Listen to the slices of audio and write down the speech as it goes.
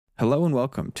Hello and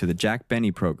welcome to the Jack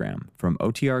Benny program from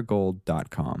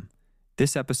OTRGold.com.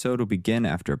 This episode will begin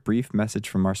after a brief message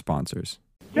from our sponsors.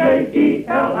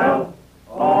 J-E-L-L.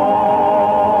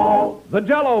 Oh! The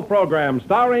Jell-O program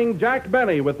starring Jack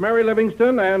Benny with Mary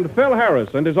Livingston and Phil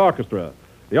Harris and his orchestra.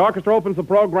 The orchestra opens the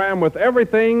program with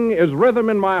Everything is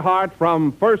Rhythm in My Heart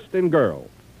from First in Girl.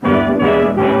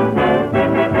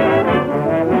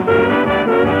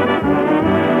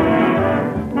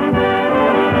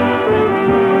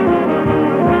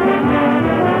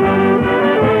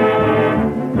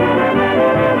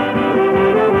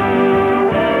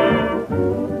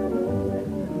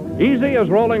 Easy as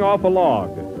rolling off a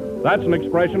log. That's an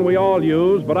expression we all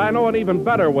use, but I know an even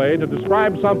better way to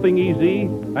describe something easy,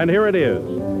 and here it is.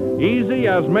 Easy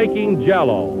as making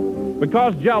Jell-O.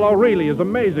 Because Jell-O really is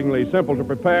amazingly simple to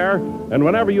prepare, and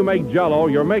whenever you make Jell-O,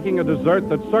 you're making a dessert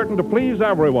that's certain to please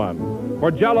everyone.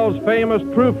 For Jell-O's famous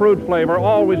true fruit flavor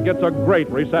always gets a great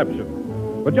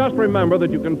reception. But just remember that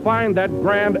you can find that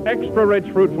grand extra-rich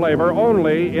fruit flavor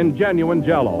only in genuine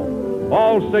Jell-O.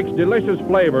 All 6 delicious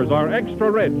flavors are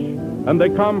extra rich, and they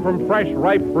come from fresh,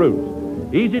 ripe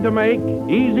fruit. Easy to make,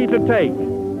 easy to take.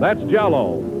 That's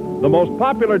Jell-O, the most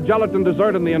popular gelatin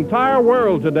dessert in the entire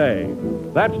world today.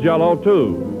 That's Jell-O,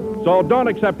 too. So don't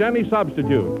accept any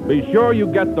substitute. Be sure you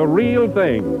get the real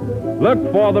thing. Look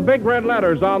for the big red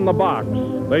letters on the box.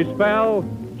 They spell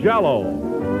Jell-O.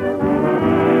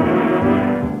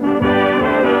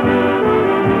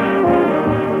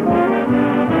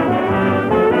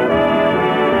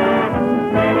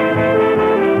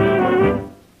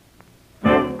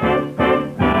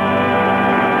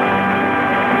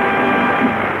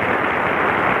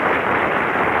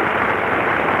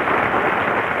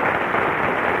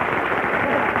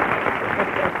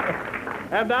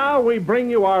 And now we bring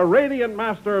you our radiant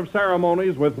master of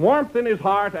ceremonies with warmth in his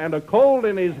heart and a cold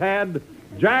in his head,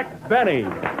 Jack Benny.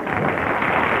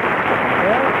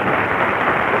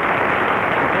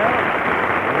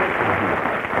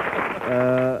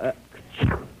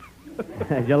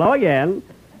 Hello again.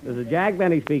 This is Jack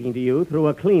Benny speaking to you through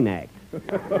a Kleenex.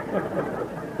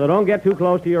 So don't get too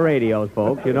close to your radios,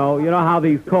 folks. You know how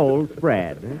these colds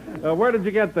spread. Where did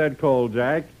you get that cold,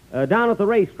 Jack? Down at the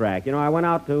racetrack. I went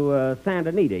out to Santa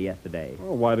Anita yesterday.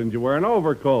 Oh, why didn't you wear an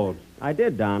overcoat? I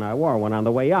did, Don. I wore one on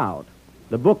the way out.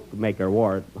 The bookmaker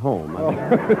wore it home.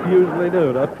 Usually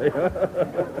do, don't they?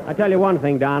 I tell you one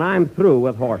thing, Don. I'm through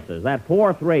with horses. That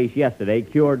 4th race yesterday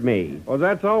cured me. Oh,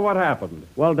 that's all? What happened?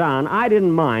 Well, Don, I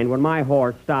didn't mind when my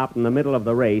horse stopped in the middle of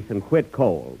the race and quit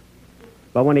cold.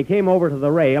 But when he came over to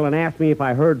the rail and asked me if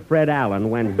I heard Fred Allen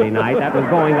Wednesday night, that was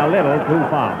going a little too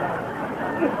far.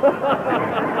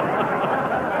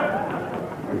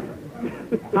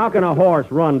 How can a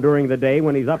horse run during the day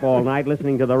when he's up all night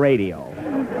listening to the radio?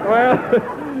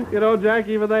 Well, Jack,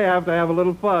 even they have to have a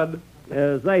little fun.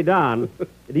 Say, Don,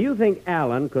 do you think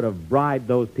Allen could have bribed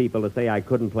those people to say I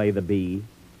couldn't play the bee?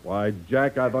 Why,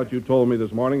 Jack, I thought you told me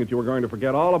this morning that you were going to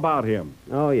forget all about him.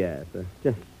 Oh, yes.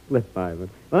 Just slipped by me.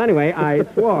 Well, anyway, I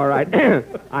swore I'd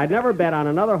never bet on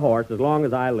another horse as long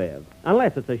as I live.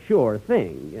 Unless it's a sure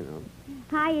thing,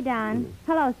 Hiya, Don.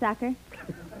 Hello, sucker.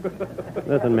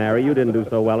 Listen, Mary, you didn't do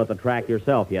so well at the track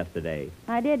yourself yesterday.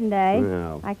 I didn't, eh?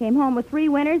 No. I came home with 3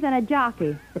 winners and a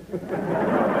jockey.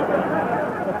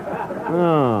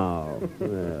 Oh.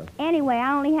 Yeah. Anyway,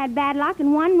 I only had bad luck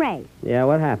in 1 race. Yeah,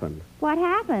 what happened? What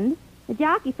happened? The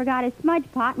jockey forgot his smudge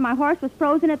pot and my horse was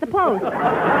frozen at the post.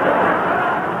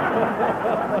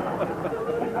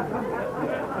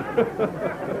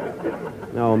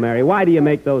 No, Mary, why do you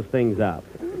make those things up?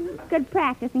 Good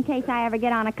practice in case I ever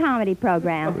get on a comedy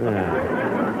program.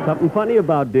 Yeah. Something funny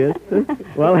about this?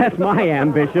 Well, that's my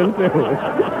ambition, too.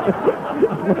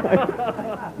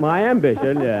 my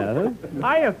ambition, yeah.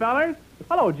 Hiya, fellers.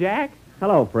 Hello, Jack.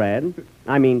 Hello, Fred.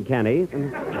 I mean, Kenny.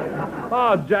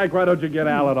 Oh, Jack, why don't you get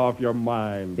Allen off your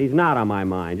mind? He's not on my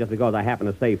mind, just because I happen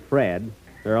to say Fred.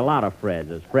 There are a lot of Freds.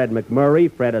 There's Fred McMurray,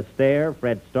 Fred Astaire,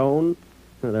 Fred Stone.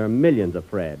 There are millions of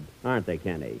Freds, aren't they,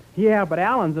 Kenny? Yeah, but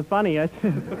Alan's the funniest.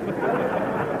 Is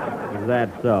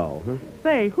that so? Huh?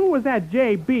 Say, who was that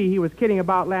J.B. he was kidding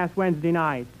about last Wednesday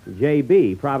night?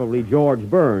 J.B., probably George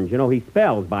Burns. He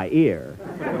spells by ear.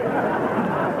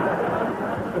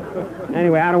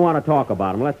 Anyway, I don't want to talk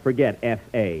about him. Let's forget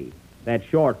F.A. That's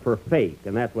short for fake,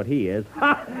 and that's what he is.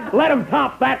 Let him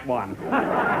top that one.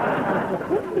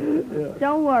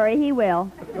 Don't worry, he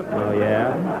will. Oh,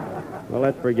 yeah? Well,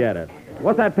 let's forget it.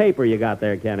 What's that paper you got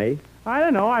there, Kenny? I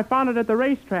don't know. I found it at the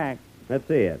racetrack. Let's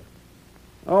see it.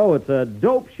 Oh, it's a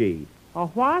dope sheet. A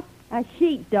what? A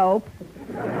sheet dope.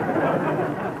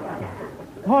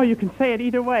 Oh, you can say it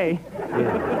either way.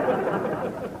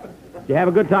 Yeah. You have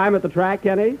a good time at the track,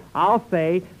 Kenny? I'll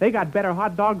say they got better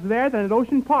hot dogs there than at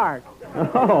Ocean Park.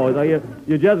 Oh, so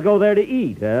you just go there to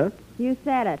eat, huh? You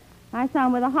said it. I saw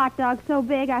him with a hot dog so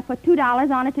big I put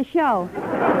 $2 on it to show.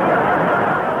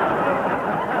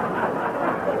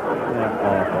 That's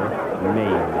awful.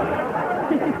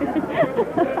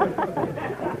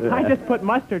 Mean. I just put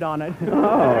mustard on it.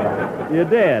 Oh, you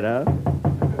did, huh?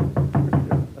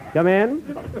 Come in.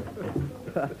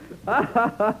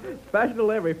 Special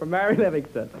delivery from Mary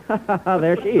Livingston.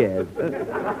 There she is.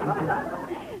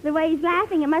 The way he's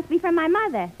laughing, it must be from my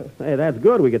mother. Hey, that's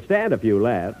good. We could stand a few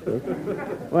laughs.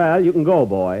 Well, you can go,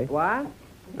 boy. What?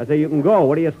 I say you can go.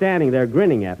 What are you standing there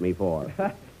grinning at me for?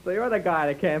 So you're the guy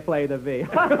that can't play the V.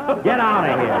 Get out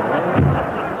of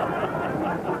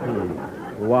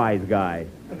here. Wise guy.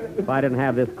 If I didn't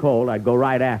have this cold, I'd go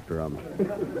right after him.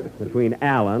 Between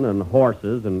Allen and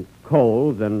horses and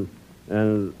coals and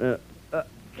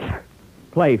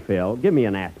play, Phil. Give me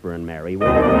an aspirin, Mary.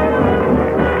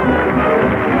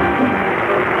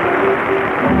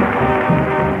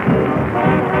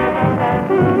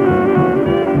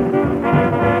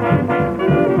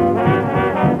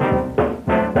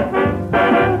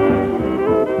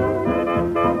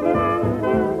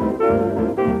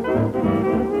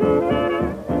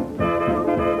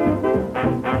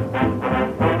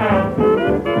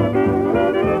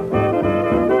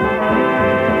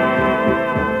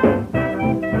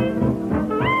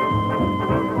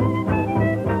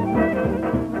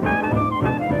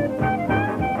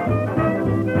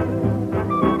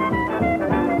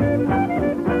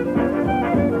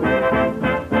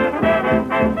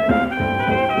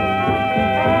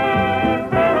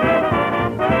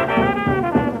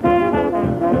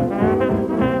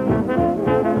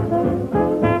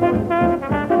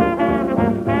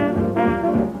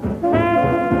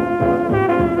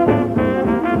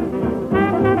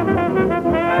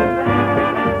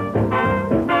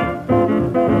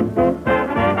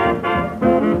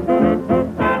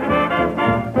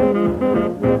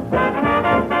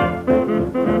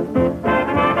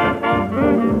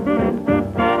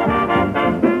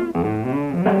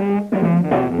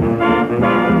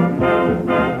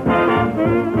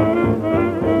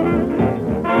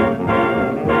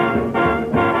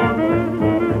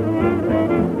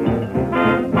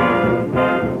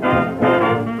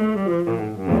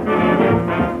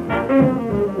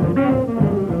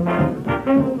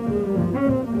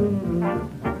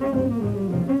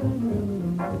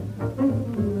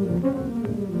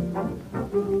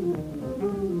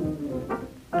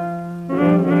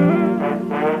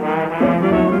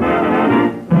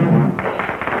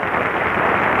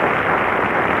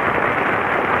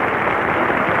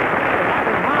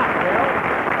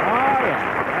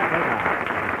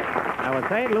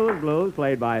 St. Louis Blues,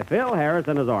 played by Phil Harris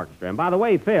and his orchestra. And by the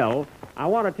way, Phil, I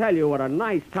want to tell you what a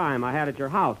nice time I had at your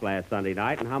house last Sunday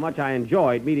night and how much I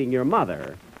enjoyed meeting your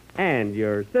mother and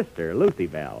your sister, Lucy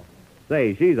Bell.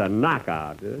 Say, she's a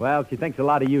knockout. Well, she thinks a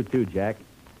lot of you, too, Jack.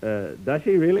 Does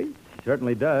she really? She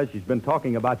certainly does. She's been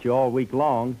talking about you all week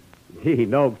long. Gee,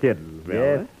 no kidding, Phil.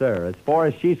 Yes, sir. As far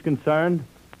as she's concerned,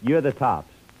 you're the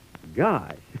tops.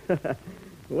 Gosh.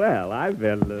 Well, I've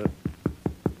been...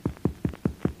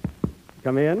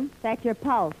 Come in? That's your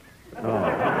pulse. Well,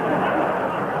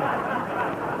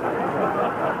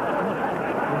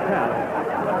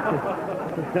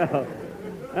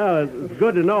 it's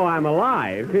good to know I'm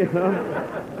alive, you know.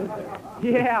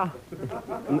 Yeah.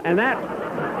 And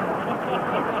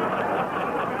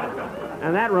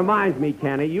that reminds me,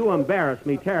 Kenny, you embarrassed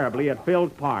me terribly at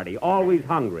Phil's party, always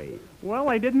hungry. Well,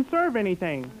 they didn't serve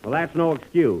anything. Well, that's no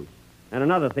excuse. And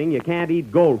another thing, you can't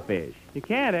eat goldfish. You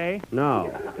can't, eh?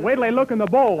 No. Wait till they look in the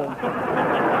bowl.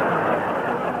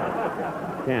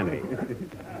 Candy.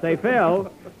 Say,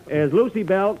 Phil, is Lucy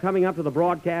Bell coming up to the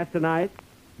broadcast tonight?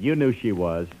 You knew she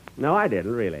was. No, I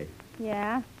didn't, really.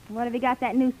 Yeah? What have you got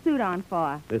that new suit on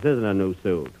for? This isn't a new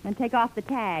suit. And take off the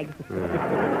tag.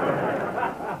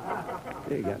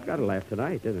 You got to laugh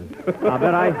tonight, didn't it? I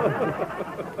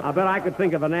bet I could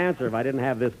think of an answer if I didn't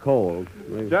have this cold.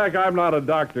 Jack, I'm not a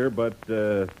doctor, but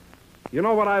you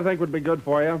know what I think would be good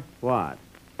for you? What?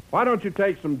 Why don't you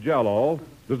take some Jell-O,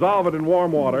 dissolve it in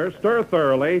warm water, stir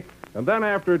thoroughly, and then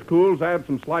after it cools, add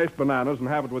some sliced bananas and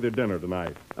have it with your dinner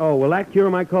tonight. Oh, will that cure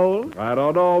my cold? I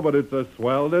don't know, but it's a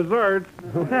swell dessert.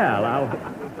 Well,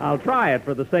 I'll try it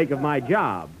for the sake of my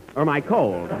job, or my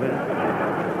cold.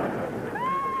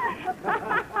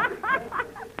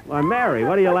 Why, Mary,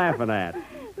 what are you laughing at?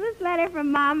 This letter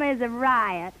from Mama is a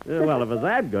riot. Well, if it's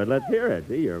that good, let's hear it.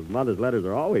 See, your mother's letters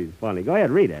are always funny. Go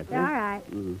ahead, read it. All right.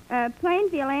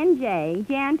 Plainfield, NJ,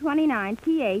 Jan 29,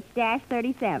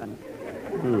 TH-37.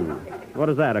 What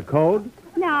is that, a code?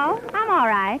 No, I'm all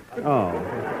right. Oh.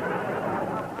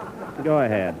 Go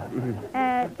ahead.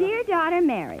 Dear daughter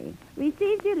Mary,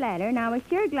 received your letter, and I was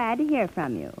sure glad to hear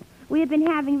from you. We have been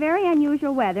having very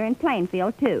unusual weather in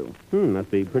Plainfield, too. Must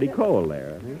be pretty cold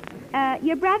there.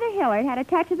 Your brother Hillard had a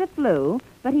touch of the flu,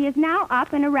 but he is now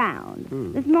up and around.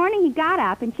 This morning he got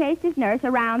up and chased his nurse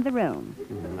around the room.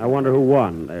 I wonder who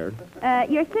won there.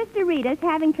 Your sister Rita's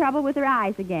having trouble with her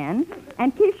eyes again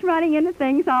and keeps running into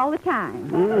things all the time.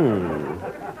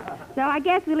 So I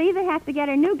guess we'll either have to get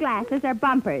her new glasses or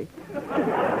bumpers.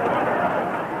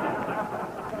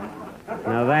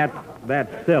 Now,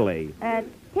 that's silly.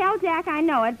 Tell Jack I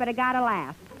know it, but I gotta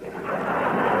laugh.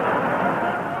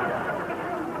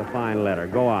 A fine letter.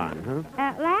 Go on,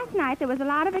 Last night there was a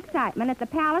lot of excitement at the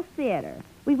Palace Theater.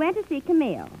 We went to see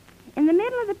Camille. In the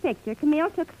middle of the picture, Camille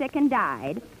took sick and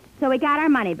died, so we got our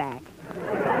money back.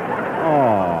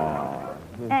 Oh.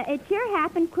 It sure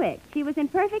happened quick. She was in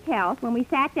perfect health when we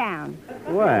sat down.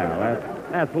 Well,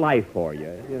 that's life for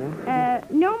you, you know.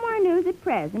 No more news at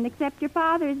present, except your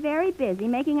father is very busy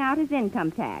making out his income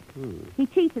tax. He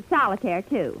cheats at solitaire,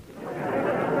 too.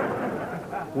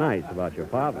 Nice about your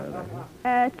father.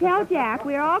 Tell Jack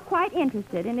we're all quite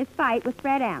interested in his fight with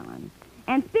Fred Allen.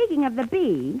 And speaking of the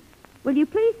bee, will you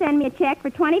please send me a check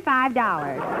for $25?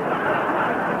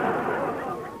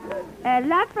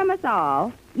 Love from us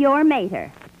all, your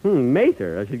Mater.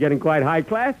 Mater. She's getting quite high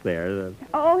class there.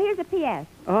 Oh, here's a P.S.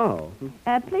 Oh.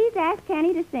 Please ask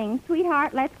Kenny to sing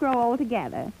Sweetheart, Let's Grow Old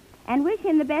Together. And wish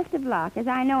him the best of luck, as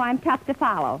I know I'm tough to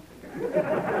follow.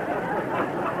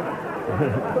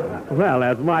 Well,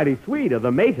 that's mighty sweet of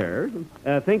the Mater.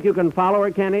 Think you can follow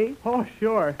her, Kenny? Oh,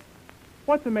 sure.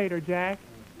 What's a mater, Jack?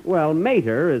 Well,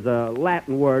 mater is a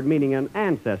Latin word meaning an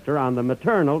ancestor on the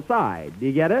maternal side. Do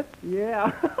you get it?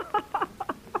 Yeah.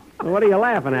 Well, what are you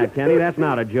laughing at, Kenny? That's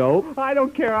not a joke. I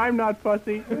don't care. I'm not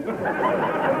fussy.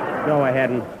 Go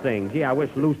ahead and sing. Gee, I wish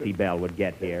Lucy Bell would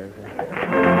get here.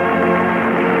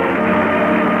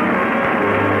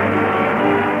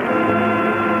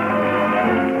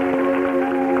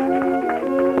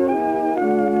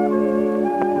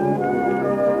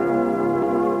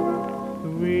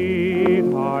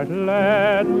 Sweetheart,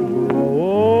 let's grow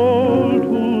old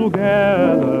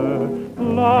together.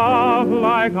 Love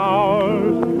like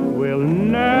ours will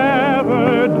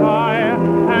never die,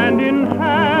 hand in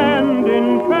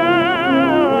fair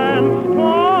and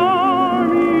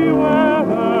stormy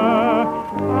weather,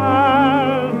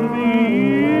 as the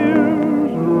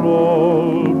years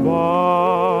roll by.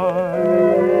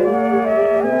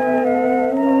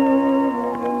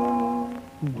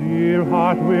 Dear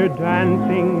heart, we're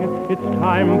dancing, it's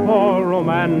time for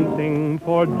romancing,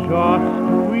 for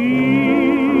just we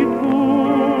two.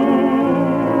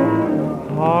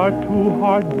 Heart to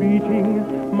heart beating,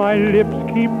 my lips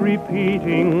keep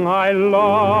repeating, I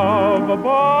love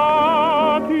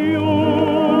but you.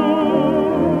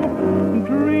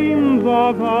 Dreams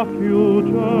of the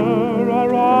future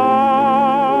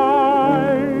arise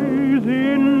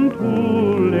into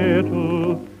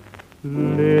little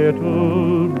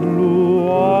blue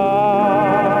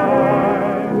eyes.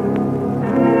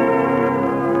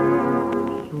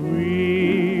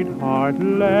 Sweetheart,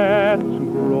 let's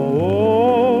grow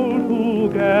old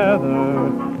together.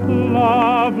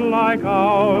 Love like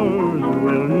ours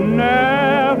will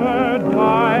never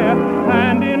die,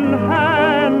 hand in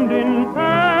fair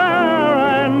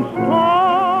and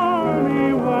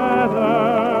stormy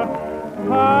weather,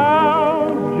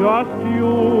 as just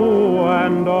you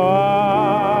and I.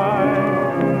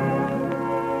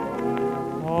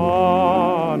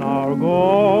 On our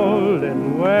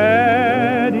golden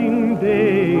wedding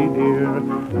day, dear,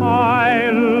 I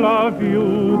love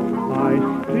you, I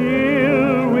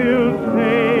still will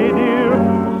stay, dear,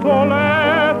 so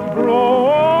let's grow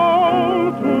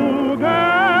old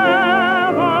together,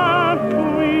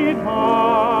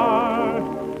 sweetheart,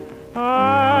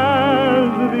 as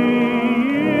the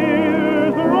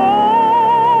years roll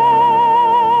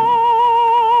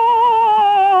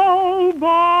by.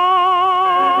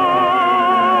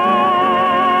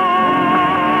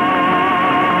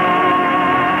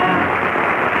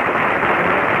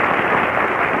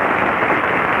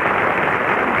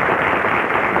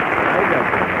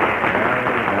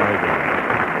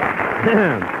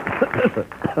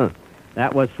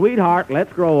 That was Sweetheart,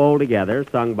 Let's Grow Old Together,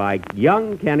 sung by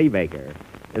young Kenny Baker.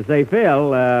 And say,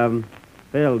 Phil,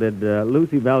 did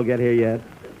Lucy Bell get here yet?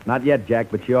 Not yet,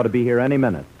 Jack, but she ought to be here any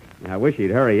minute. I wish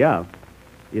she'd hurry up.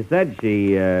 You said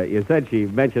she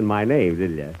mentioned my name,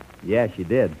 didn't you? Yeah, she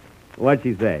did. What'd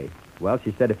she say? Well,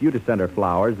 she said if you'd have sent her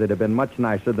flowers, they'd have been much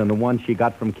nicer than the ones she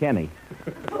got from Kenny.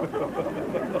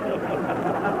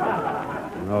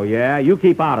 Oh, yeah? You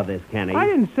keep out of this, Kenny. I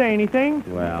didn't say anything.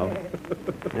 Well,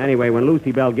 anyway, when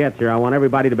Lucy Bell gets here, I want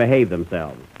everybody to behave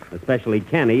themselves, especially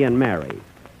Kenny and Mary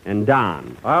and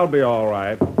Don. I'll be all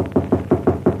right.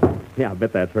 Yeah, I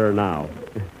bet that's her now.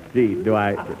 Gee, do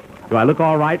I look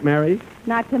all right, Mary?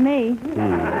 Not to me.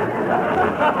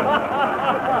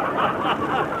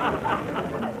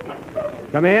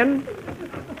 Come in.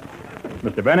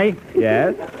 Mr. Benny,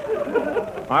 Yes?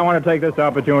 I want to take this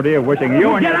opportunity of wishing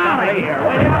you and Get your out of company... here,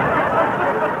 will you?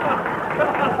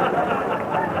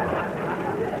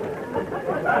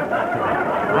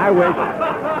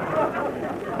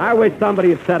 I wish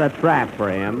somebody had set a trap for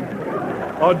him.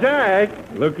 Oh, Jack,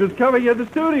 look who's coming in the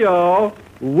studio.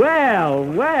 Well,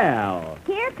 well.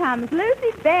 Here comes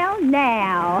Lucy Bell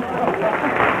now.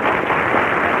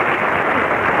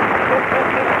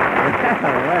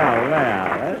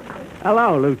 Well.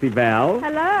 Hello, Lucy Bell.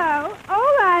 Hello.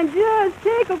 Oh, I'm just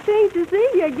tickled pink to see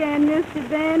you again, Mr.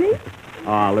 Benny.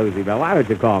 Oh, Lucy Bell, why don't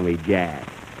you call me Jack?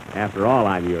 After all,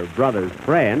 I'm your brother's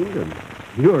friend, and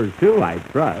yours, too, I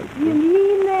trust. You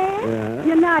mean that? Yeah.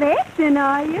 You're not acting,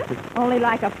 are you? Only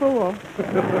like a fool.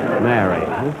 Mary.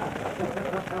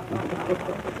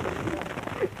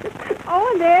 Oh,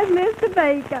 and there's Mr.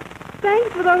 Baker.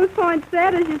 Thanks for those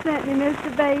poinsettias you sent me,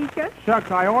 Mr. Baker. Shucks,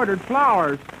 I ordered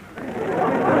flowers.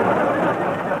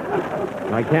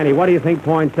 Why, Kenny, what do you think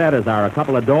poinsettias are? A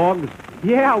couple of dogs?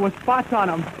 Yeah, with spots on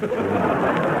them.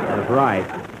 That's right.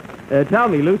 Tell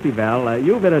me, Lucy Bell,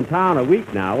 you've been in town a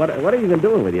week now. What have you been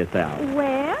doing with yourself?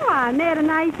 Well, I met a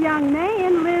nice young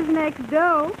man who lives next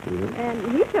door, and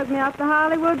he took me up the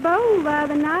Hollywood Bowl the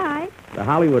other night. The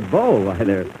Hollywood Bowl? Why,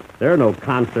 there are no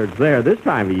concerts there this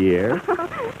time of year.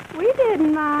 We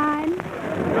didn't mind.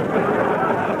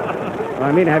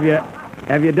 I mean, have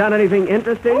you done anything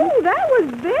interesting? Oh, that was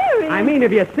very... I mean,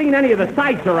 have you seen any of the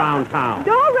sights around town?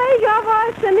 Don't raise your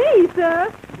voice to me,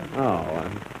 sir. Oh,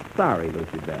 I'm sorry,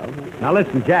 Lucy Bell. Now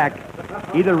listen, Jack.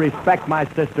 Either respect my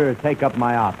sister or take up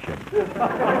my option.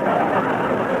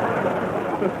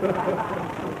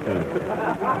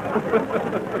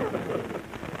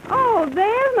 Oh,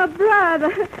 there's my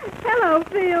brother. Hello,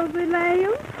 Filthy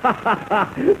Lamb.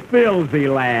 Filthy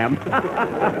lamb.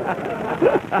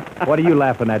 What are you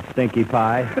laughing at, Stinky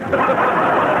Pie?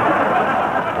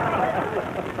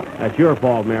 That's your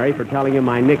fault, Mary, for telling him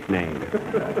my nickname.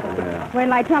 Wait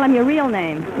till I tell him your real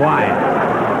name. Quiet.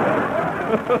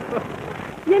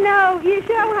 You know, you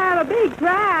sure have a big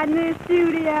crowd in this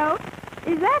studio.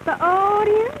 Is that the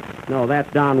audience? No,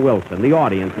 that's Don Wilson. The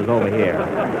audience is over here.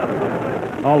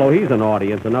 Although he's an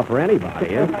audience enough for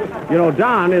anybody. Eh? You know,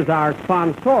 Don is our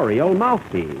sponsorial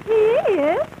mouthpiece. He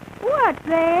is? What's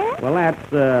that? Well,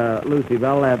 that's, Lucy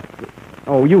Bell, that's...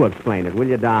 Oh, you explain it, will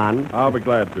you, Don? I'll be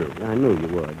glad to. I knew you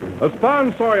would. A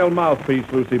sponsorial mouthpiece,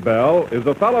 Lucy Bell, is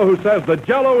a fellow who says the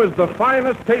Jell-O is the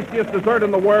finest, tastiest dessert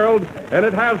in the world, and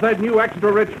it has that new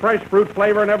extra-rich fresh fruit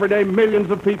flavor, and every day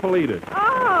millions of people eat it.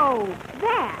 Oh,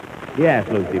 that. Yes,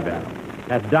 Lucy Bell.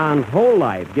 That's Don's whole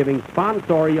life, giving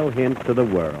sponsorial hints to the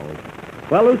world.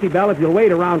 Well, Lucy Bell, if you'll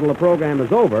wait around till the program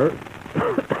is over,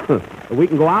 we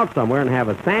can go out somewhere and have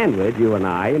a sandwich, you and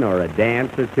I, or a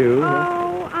dance or two.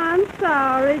 Oh, I'm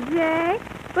sorry, Jack.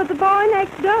 But the boy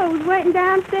next door is waiting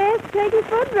downstairs to take his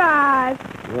foot drive.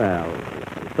 Well,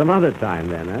 some other time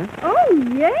then, huh? Oh,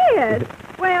 yes.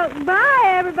 Well, bye,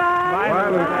 everybody. Bye,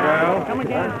 Lucy Bell. Come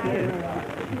again.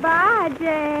 Bye,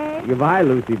 Jack. Goodbye,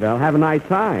 Lucy Bell. Have a nice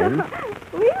time.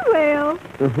 We will.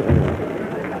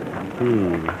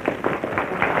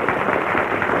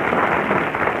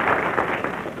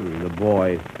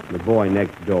 The boy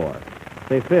next door.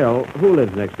 Say, Phil, who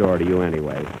lives next door to you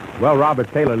anyway? Well, Robert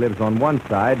Taylor lives on one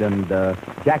side and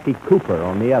Jackie Cooper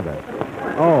on the other.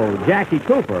 Oh, Jackie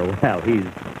Cooper. Well, he's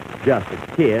just a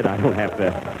kid. I don't have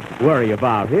to worry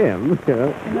about him.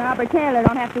 And Robert Taylor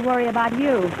don't have to worry about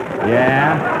you.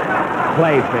 Yeah?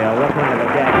 Play, Phil. What kind of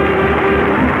a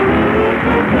Jackie?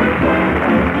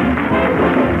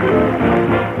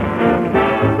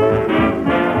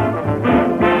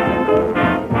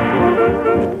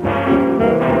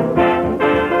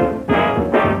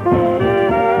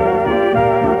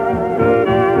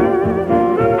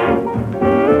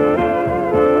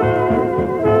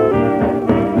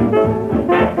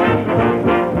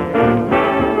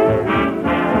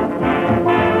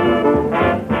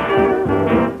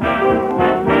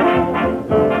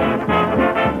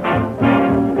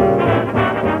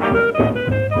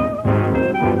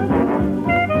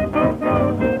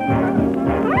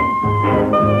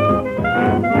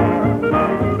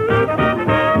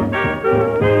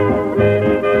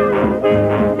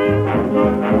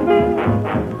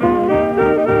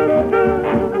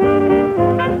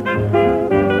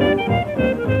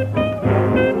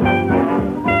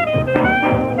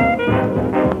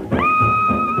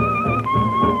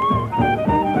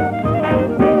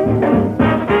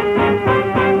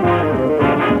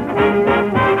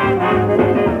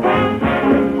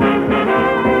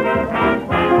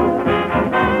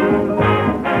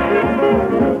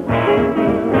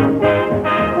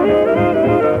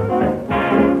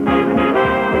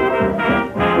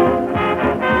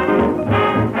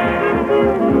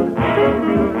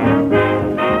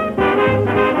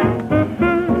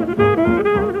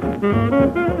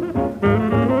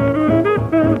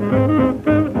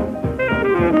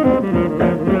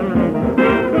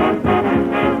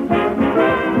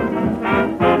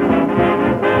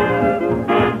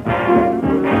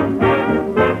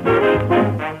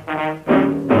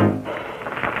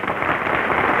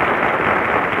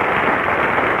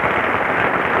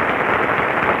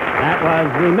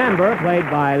 member played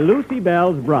by Lucy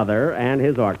Bell's brother and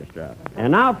his orchestra.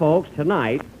 And now, folks,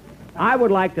 tonight, I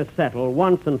would like to settle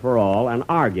once and for all an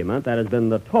argument that has been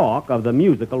the talk of the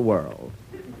musical world.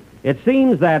 It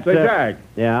seems that... Say, Jack.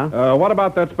 Yeah? What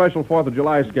about that special 4th of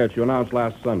July sketch you announced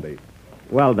last Sunday?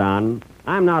 Well, Don,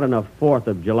 I'm not in a 4th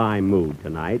of July mood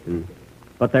tonight,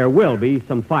 but there will be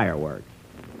some fireworks.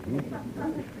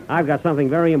 I've got something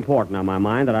very important on my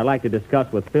mind that I'd like to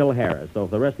discuss with Phil Harris, so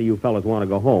if the rest of you fellas want to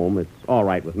go home, it's all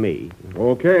right with me.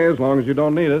 Okay, as long as you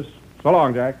don't need us. So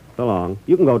long, Jack. So long.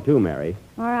 You can go too, Mary.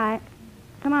 All right.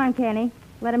 Come on, Kenny.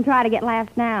 Let him try to get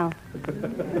laughs now.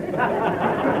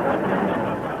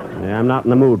 Yeah, I'm not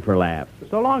in the mood for laughs.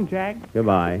 So long, Jack.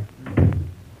 Goodbye.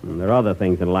 There are other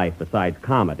things in life besides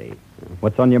comedy.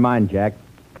 What's on your mind, Jack?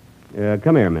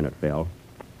 Come here a minute, Phil.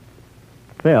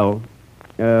 Phil,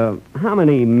 how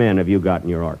many men have you got in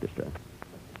your orchestra?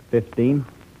 15.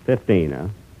 15, huh?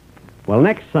 Well,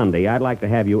 next Sunday, I'd like to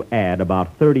have you add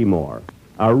about 30 more.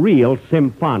 A real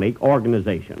symphonic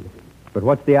organization. But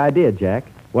what's the idea, Jack?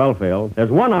 Well, Phil,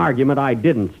 there's one argument I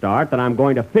didn't start that I'm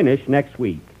going to finish next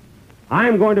week.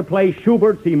 I'm going to play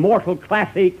Schubert's immortal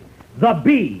classic, The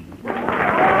Bee.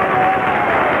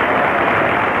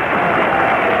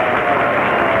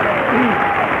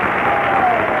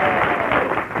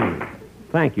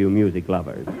 Thank you, music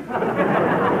lovers.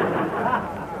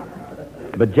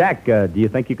 But, Jack, do you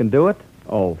think you can do it?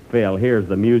 Oh, Phil, here's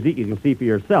the music. You can see for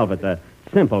yourself it's a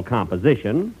simple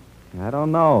composition. I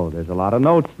don't know. There's a lot of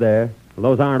notes there. Well,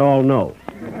 those aren't all notes.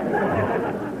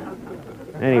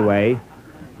 Anyway,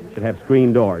 should have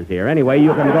screen doors here. Anyway,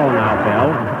 you can go now,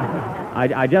 Phil.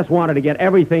 I just wanted to get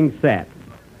everything set.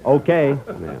 Okay.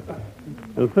 Yeah.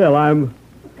 Well, Phil, I'm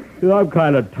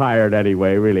kind of tired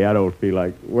anyway, really. I don't feel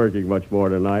like working much more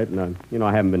tonight, and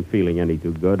I haven't been feeling any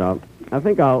too good. I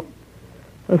think I'll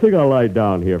lie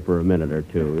down here for a minute or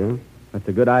two, yeah? That's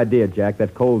a good idea, Jack.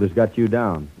 That cold has got you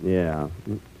down. Yeah.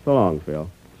 So long, Phil.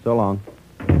 So long.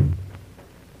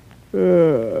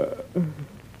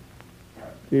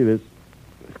 See, this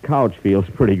couch feels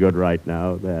pretty good right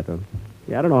now. I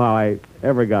don't know how I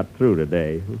ever got through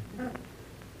today.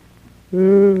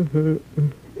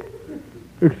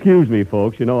 Excuse me,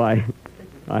 folks. I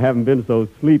haven't been so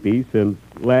sleepy since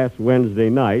last Wednesday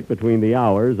night between the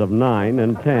hours of 9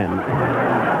 and 10.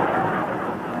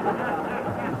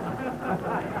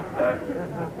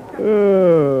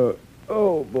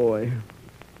 Oh, boy.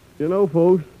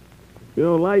 Folks,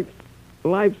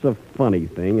 life's a funny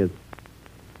thing.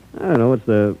 I don't know, it's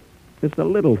the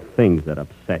little things that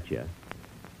upset you.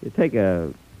 You take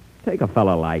a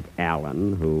fella like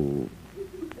Alan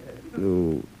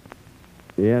who,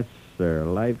 yes, sir,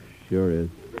 life sure is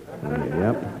funny.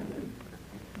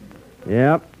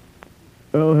 Yep.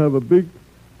 I'll have a big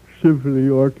symphony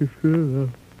orchestra, and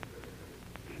I'll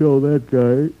show that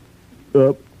guy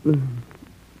up.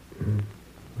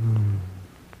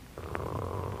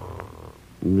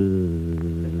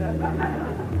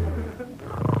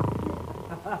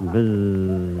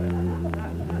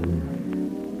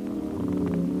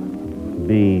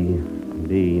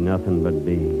 Bee, nothing but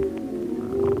bee.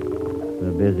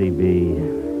 The busy bee.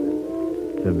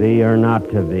 To be or not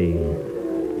to be.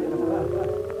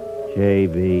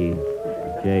 J.B.,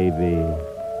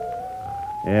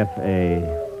 F.A.,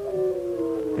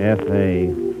 F.A.,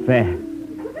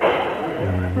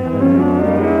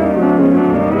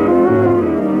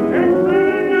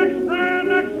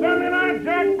 Next Sunday night,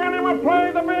 Jack Benny will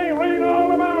play the bee. Read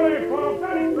all about it, folks.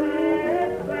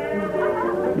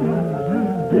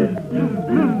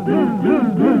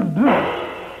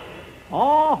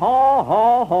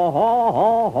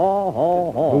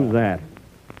 Who's that?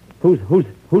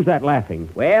 Who's that laughing?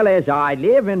 Well, as I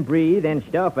live and breathe and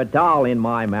stuff a doll in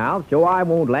my mouth so I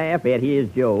won't laugh at his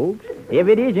jokes, if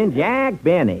it isn't Jack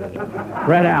Benny.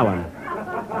 Fred Allen.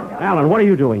 Allen, what are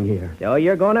you doing here? So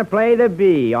you're going to play the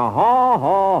bee.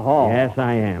 Ha. Yes,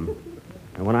 I am.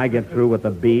 And when I get through with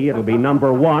the bee, it'll be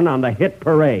number 1 on the hit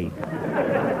parade.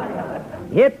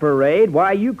 Hit parade?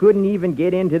 Why, you couldn't even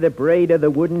get into the parade of the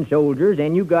wooden soldiers,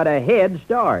 and you got a head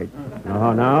start.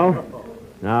 Oh, no?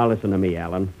 Now, listen to me,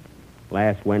 Allen.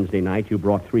 Last Wednesday night, you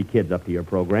brought 3 kids up to your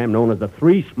program known as the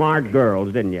 3 Smart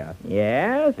Girls, didn't you?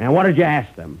 Yes? And what did you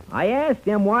ask them? I asked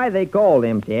them why they call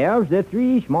themselves the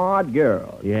 3 Smart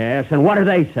Girls. Yes, and what did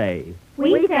they say?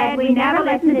 We said we never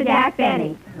listened to Jack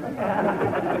Benny.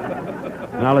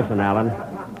 Now, listen, Allen.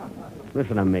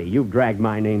 Listen to me. You've dragged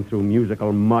my name through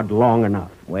musical mud long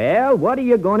enough. Well, what are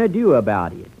you going to do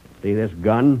about it? See this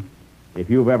gun? If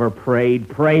you've ever prayed,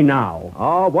 pray now.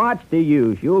 Oh, what's the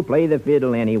use? You'll play the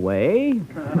fiddle anyway.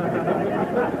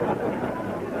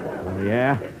 Oh,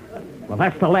 yeah? Well,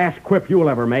 that's the last quip you'll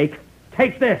ever make.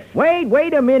 Take this.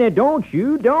 Wait a minute. Don't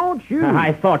shoot.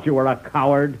 I thought you were a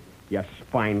coward, you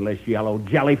spineless yellow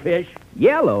jellyfish.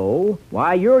 Yellow?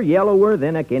 Why, you're yellower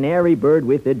than a canary bird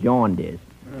with a jaundice.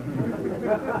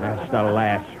 That's the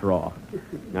last straw.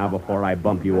 Now, before I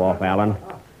bump you off, Alan,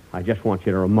 I just want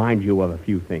you to remind you of a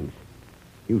few things.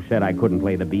 You said I couldn't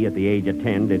play the bee at the age of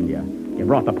 10, didn't you? You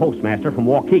brought the postmaster from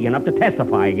Waukegan up to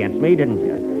testify against me, didn't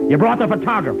you? You brought the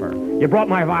photographer. You brought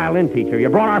my violin teacher. You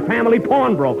brought our family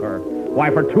pawnbroker. Why,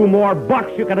 for $2 more,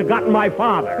 you could have gotten my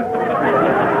father.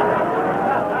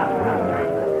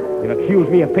 You accused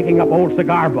me of picking up old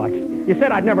cigar butts. You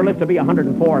said I'd never live to be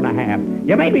 104 and a half.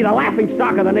 You made me the laughing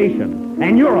stock of the nation.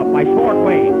 And Europe by short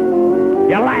waves.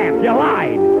 You laughed, you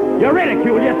lied, you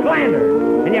ridiculed, you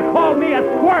slandered, and you called me a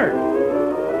squirt.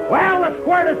 Well, the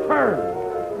squirt has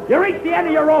turned. You reached the end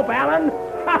of your rope, Alan.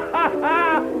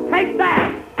 Take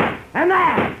that, and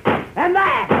that, and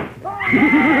that.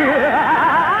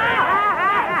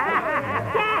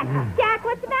 Jack,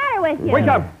 what's the matter with you?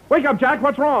 Wake up, Jack.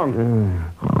 What's wrong?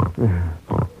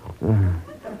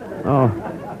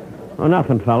 Oh,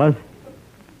 nothing, fellas.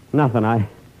 Nothing. I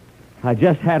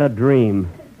just had a dream.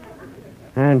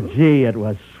 And, gee, it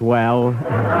was swell.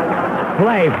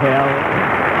 Play, Phil.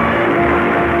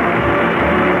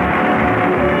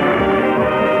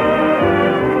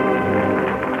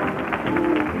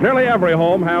 Nearly every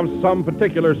home has some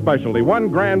particular specialty, one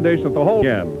grand dish that the whole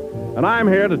in. And I'm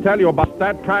here to tell you about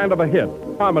that kind of a hit,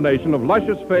 combination of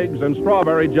luscious figs and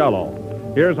strawberry jello.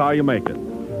 Here's how you make it.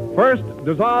 First,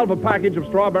 dissolve a package of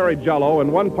strawberry jello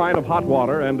in 1 pint of hot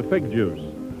water and fig juice.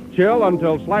 Chill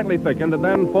until slightly thickened, and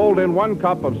then fold in 1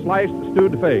 cup of sliced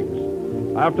stewed figs.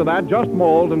 After that, just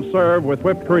mold and serve with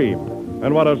whipped cream.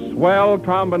 And what a swell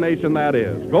combination that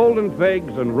is. Golden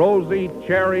figs and rosy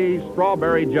cherry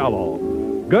strawberry jello.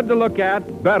 Good to look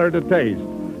at, better to taste.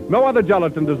 No other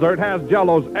gelatin dessert has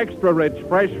Jello's extra rich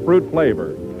fresh fruit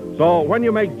flavor. So when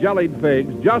you make jellied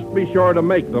figs, just be sure to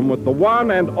make them with the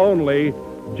one and only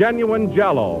genuine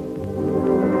Jello.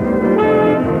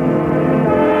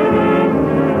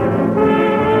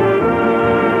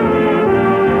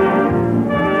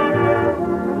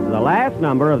 The last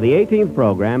number of the 18th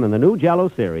program in the new Jello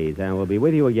series, and we'll be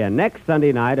with you again next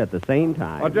Sunday night at the same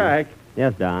time. Oh, Jack.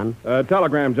 Yes, Don? A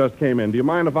telegram just came in. Do you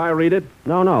mind if I read it?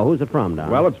 No. Who's it from, Don?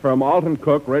 Well, it's from Alton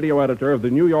Cook, radio editor of the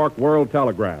New York World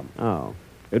Telegram. Oh.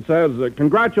 It says,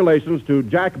 congratulations to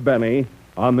Jack Benny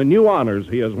on the new honors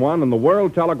he has won in the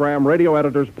World Telegram Radio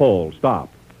Editors Poll. Stop.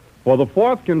 For the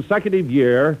 4th consecutive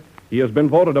year, he has been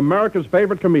voted America's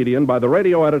favorite comedian by the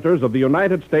radio editors of the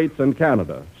United States and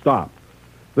Canada. Stop.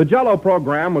 The Jello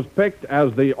program was picked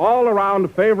as the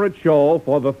all-around favorite show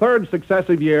for the 3rd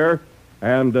successive year,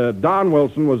 and Don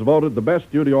Wilson was voted the best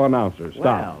studio announcer.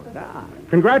 Stop. Well done.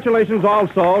 Congratulations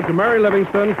also to Mary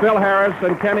Livingston, Phil Harris,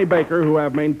 and Kenny Baker, who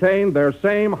have maintained their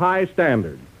same high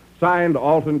standard. Signed,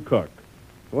 Alton Cook.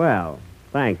 Well,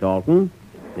 thanks, Alton,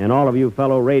 and all of you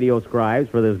fellow radio scribes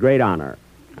for this great honor.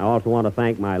 I also want to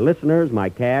thank my listeners, my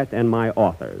cast, and my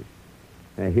authors.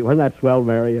 Hey, wasn't that swell,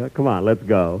 Mary? Come on, let's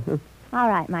go. All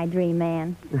right, my dream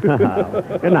man.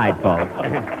 Good night, folks.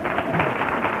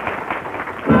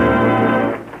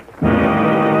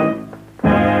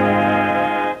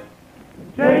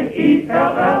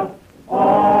 J-E-L-L.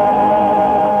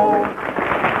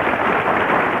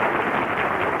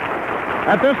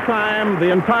 At this time,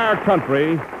 the entire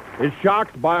country is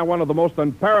shocked by one of the most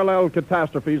unparalleled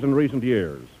catastrophes in recent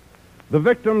years. The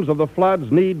victims of the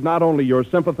floods need not only your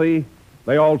sympathy,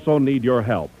 they also need your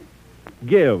help.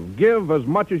 Give as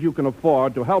much as you can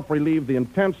afford to help relieve the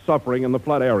intense suffering in the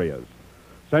flood areas.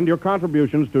 Send your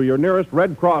contributions to your nearest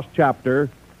Red Cross chapter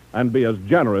and be as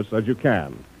generous as you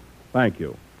can. Thank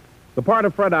you. The part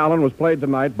of Fred Allen was played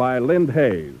tonight by Lind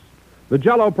Hayes. The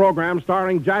Jello program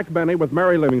starring Jack Benny with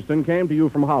Mary Livingston came to you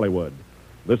from Hollywood.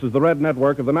 This is the Red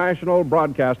Network of the National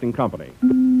Broadcasting Company.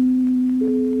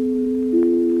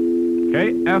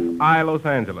 KFI Los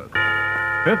Angeles.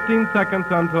 15 seconds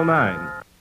until 9.